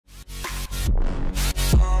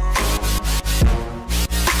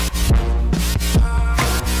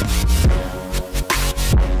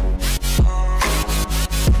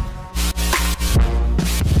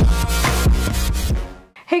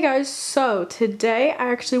Hey guys, so today I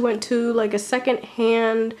actually went to like a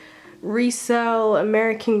secondhand resale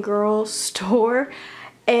American Girl store,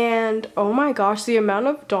 and oh my gosh, the amount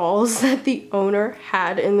of dolls that the owner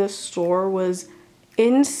had in this store was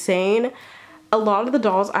insane. A lot of the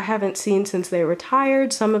dolls I haven't seen since they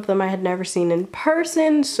retired. Some of them I had never seen in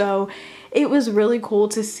person, so it was really cool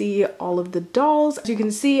to see all of the dolls. As you can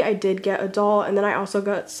see, I did get a doll, and then I also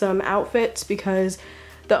got some outfits because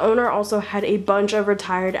the owner also had a bunch of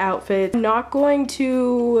retired outfits. I'm not going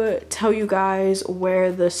to tell you guys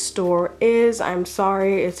where the store is. I'm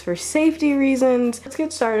sorry, it's for safety reasons. Let's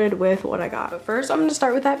get started with what I got. But first, I'm going to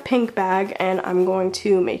start with that pink bag, and I'm going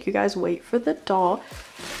to make you guys wait for the doll.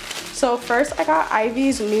 So first, I got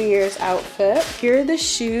Ivy's New Year's outfit. Here are the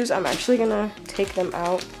shoes. I'm actually going to take them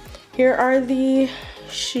out. Here are the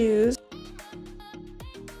shoes.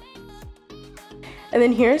 And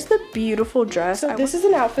then here's the beautiful dress. So this is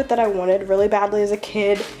an outfit that I wanted really badly as a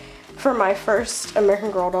kid for my first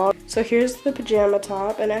American Girl doll. So here's the pajama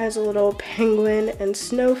top, and it has a little penguin and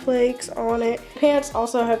snowflakes on it. Pants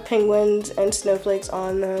also have penguins and snowflakes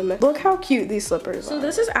on them. Look how cute these slippers are. So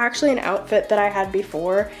this is actually an outfit that I had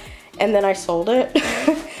before, and then I sold it.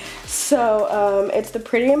 So it's the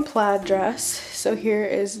pretty and plaid dress. So here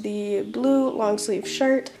is the blue long sleeve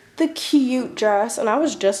shirt. The cute dress, and I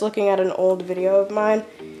was just looking at an old video of mine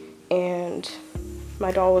and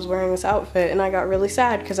my doll was wearing this outfit and I got really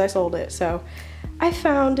sad because I sold it, so I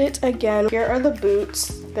found it again. Here are the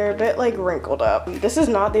boots. They're a bit like wrinkled up. This is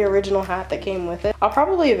not the original hat that came with it. I'll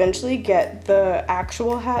probably eventually get the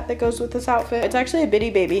actual hat that goes with this outfit. It's actually a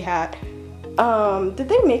Bitty Baby hat. Did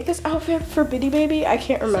they make this outfit for Bitty Baby? I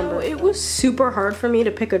can't remember. So it was super hard for me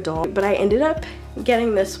to pick a doll, but I ended up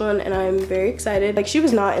getting this one and I'm very excited. Like, she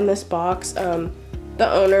was not in this box. The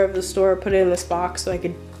owner of the store put it in this box so I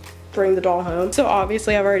could bring the doll home. So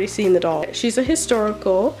obviously I've already seen the doll. She's a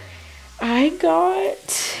historical. I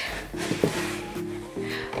got,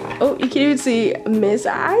 oh, you can even see Miss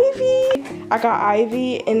Ivy. I got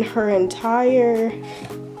Ivy in her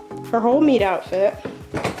whole meat outfit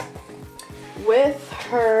with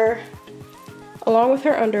her, along with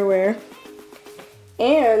her underwear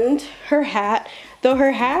and her hat. Though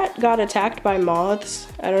her hat got attacked by moths,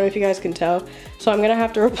 I don't know if you guys can tell, so I'm gonna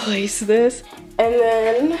have to replace this. And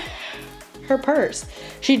then her purse.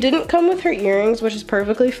 She didn't come with her earrings, which is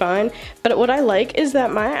perfectly fine, but what I like is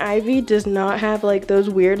that my Ivy does not have like those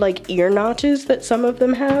weird like ear notches that some of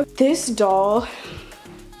them have. This doll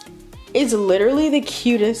is literally the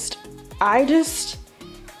cutest. I just,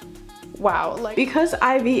 wow. Like, because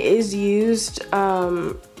Ivy is used,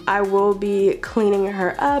 I will be cleaning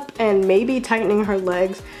her up and maybe tightening her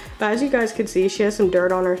legs. But as you guys can see, she has some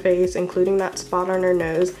dirt on her face, including that spot on her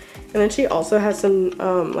nose. And then she also has some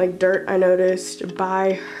like dirt I noticed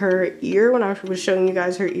by her ear when I was showing you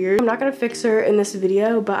guys her ear. I'm not gonna fix her in this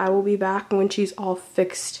video, but I will be back when she's all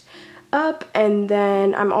fixed up. And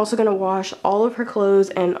then I'm also gonna wash all of her clothes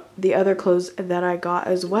and the other clothes that I got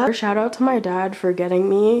as well. Shout out to my dad for getting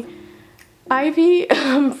me Ivy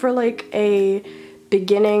for like a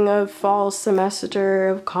beginning of fall semester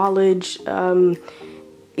of college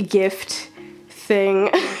gift thing.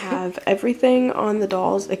 I have everything on the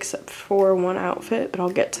dolls except for one outfit, but I'll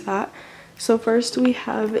get to that. So first we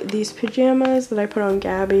have these pajamas that I put on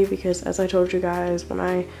Gabby because, as I told you guys, when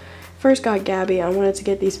I first got Gabby, I wanted to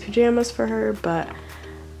get these pajamas for her, but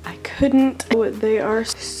I couldn't. They are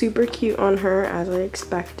super cute on her, as I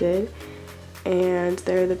expected. And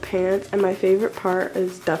they're the pants, and my favorite part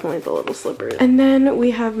is definitely the little slippers. And then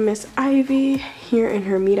we have Miss Ivy here in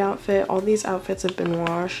her meat outfit. All these outfits have been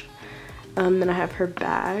washed. Then I have her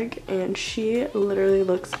bag, and she literally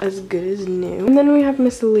looks as good as new. And then we have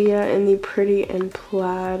Miss Leah in the pretty and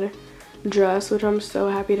plaid dress, which I'm so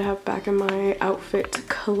happy to have back in my outfit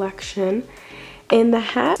collection. And the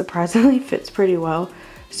hat surprisingly fits pretty well.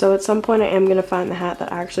 So at some point I am gonna find the hat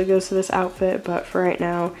that actually goes to this outfit, but for right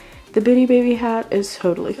now, the Bitty Baby hat is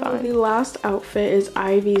totally fine. The last outfit is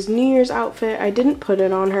Ivy's New Year's outfit. I didn't put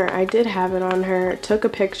it on her. I did have it on her, took a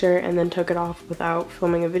picture, and then took it off without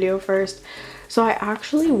filming a video first. So I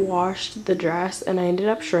actually washed the dress and I ended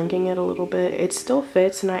up shrinking it a little bit. It still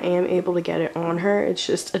fits and I am able to get it on her. It's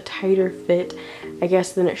just a tighter fit, I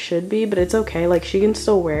guess, than it should be, but it's okay. Like, she can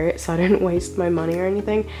still wear it, so I didn't waste my money or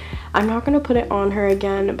anything. I'm not gonna put it on her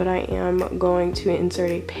again, but I am going to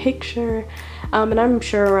insert a picture. And I'm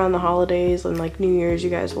sure around the holidays and like New Year's, you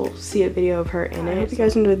guys will see a video of her in it. I hope you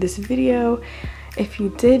guys enjoyed this video. If you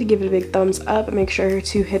did, give it a big thumbs up. Make sure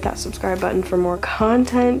to hit that subscribe button for more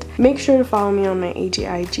content. Make sure to follow me on my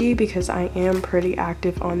AGIG because I am pretty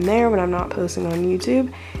active on there when I'm not posting on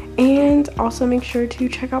YouTube. And also make sure to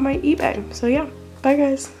check out my eBay. So yeah, Bye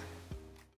guys.